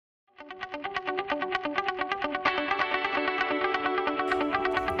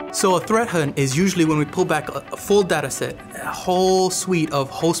So a threat hunt is usually when we pull back a full data set, a whole suite of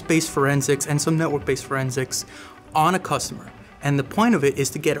host-based forensics and some network-based forensics on a customer. And the point of it is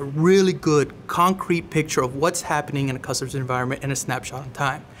to get a really good, concrete picture of what's happening in a customer's environment in a snapshot in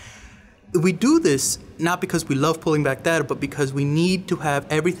time. We do this not because we love pulling back data, but because we need to have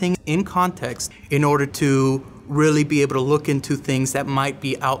everything in context in order to really be able to look into things that might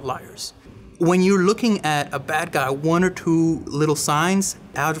be outliers. When you're looking at a bad guy, one or two little signs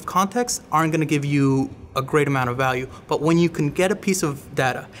out of context aren't going to give you a great amount of value. But when you can get a piece of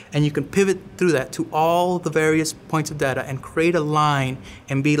data and you can pivot through that to all the various points of data and create a line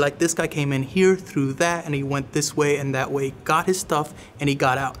and be like, this guy came in here through that and he went this way and that way, got his stuff and he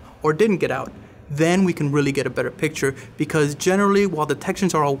got out or didn't get out, then we can really get a better picture, because generally while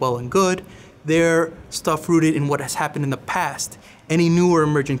detections are all well and good, they're stuff rooted in what has happened in the past. Any new or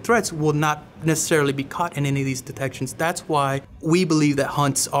emerging threats will not necessarily be caught in any of these detections. That's why we believe that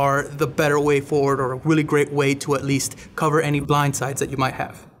hunts are the better way forward, or a really great way to at least cover any blind sides that you might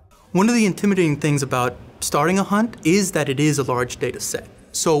have. One of the intimidating things about starting a hunt is that it is a large data set.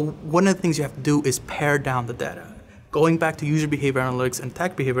 So one of the things you have to do is pare down the data. Going back to user behavior analytics and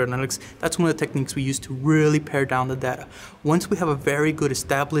attack behavior analytics, that's one of the techniques we use to really pare down the data. Once we have a very good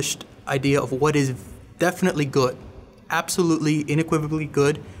established idea of what is definitely good, absolutely unequivocally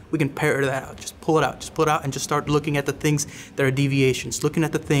good, we can pare that out. Just pull it out and just start looking at the things that are deviations, looking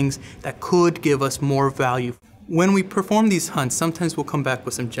at the things that could give us more value. When we perform these hunts, sometimes we'll come back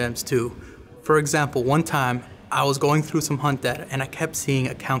with some gems too. For example, one time I was going through some hunt data and I kept seeing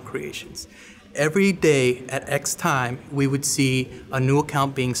account creations. Every day at X time, we would see a new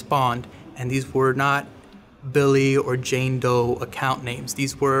account being spawned, and these were not Billy or Jane Doe account names.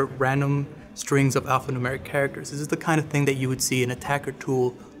 These were random strings of alphanumeric characters. This is the kind of thing that you would see an attacker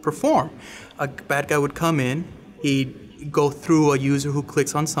tool perform. A bad guy would come in, he'd go through a user who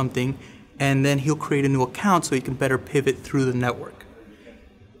clicks on something, and then he'll create a new account so he can better pivot through the network.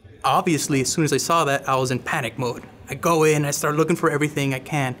 Obviously, as soon as I saw that, I was in panic mode. I go in, I start looking for everything I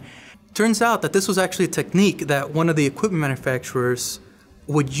can. Turns out that this was actually a technique that one of the equipment manufacturers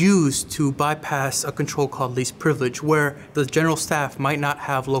would use to bypass a control called least privilege, where the general staff might not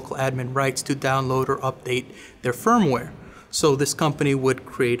have local admin rights to download or update their firmware. So this company would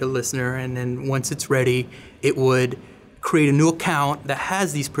create a listener, and then once it's ready, it would create a new account that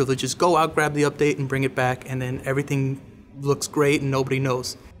has these privileges, go out, grab the update, and bring it back, and then everything looks great and nobody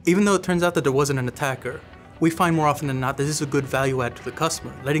knows. Even though it turns out that there wasn't an attacker, we find more often than not that this is a good value add to the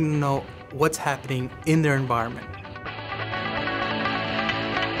customer, letting them know what's happening in their environment.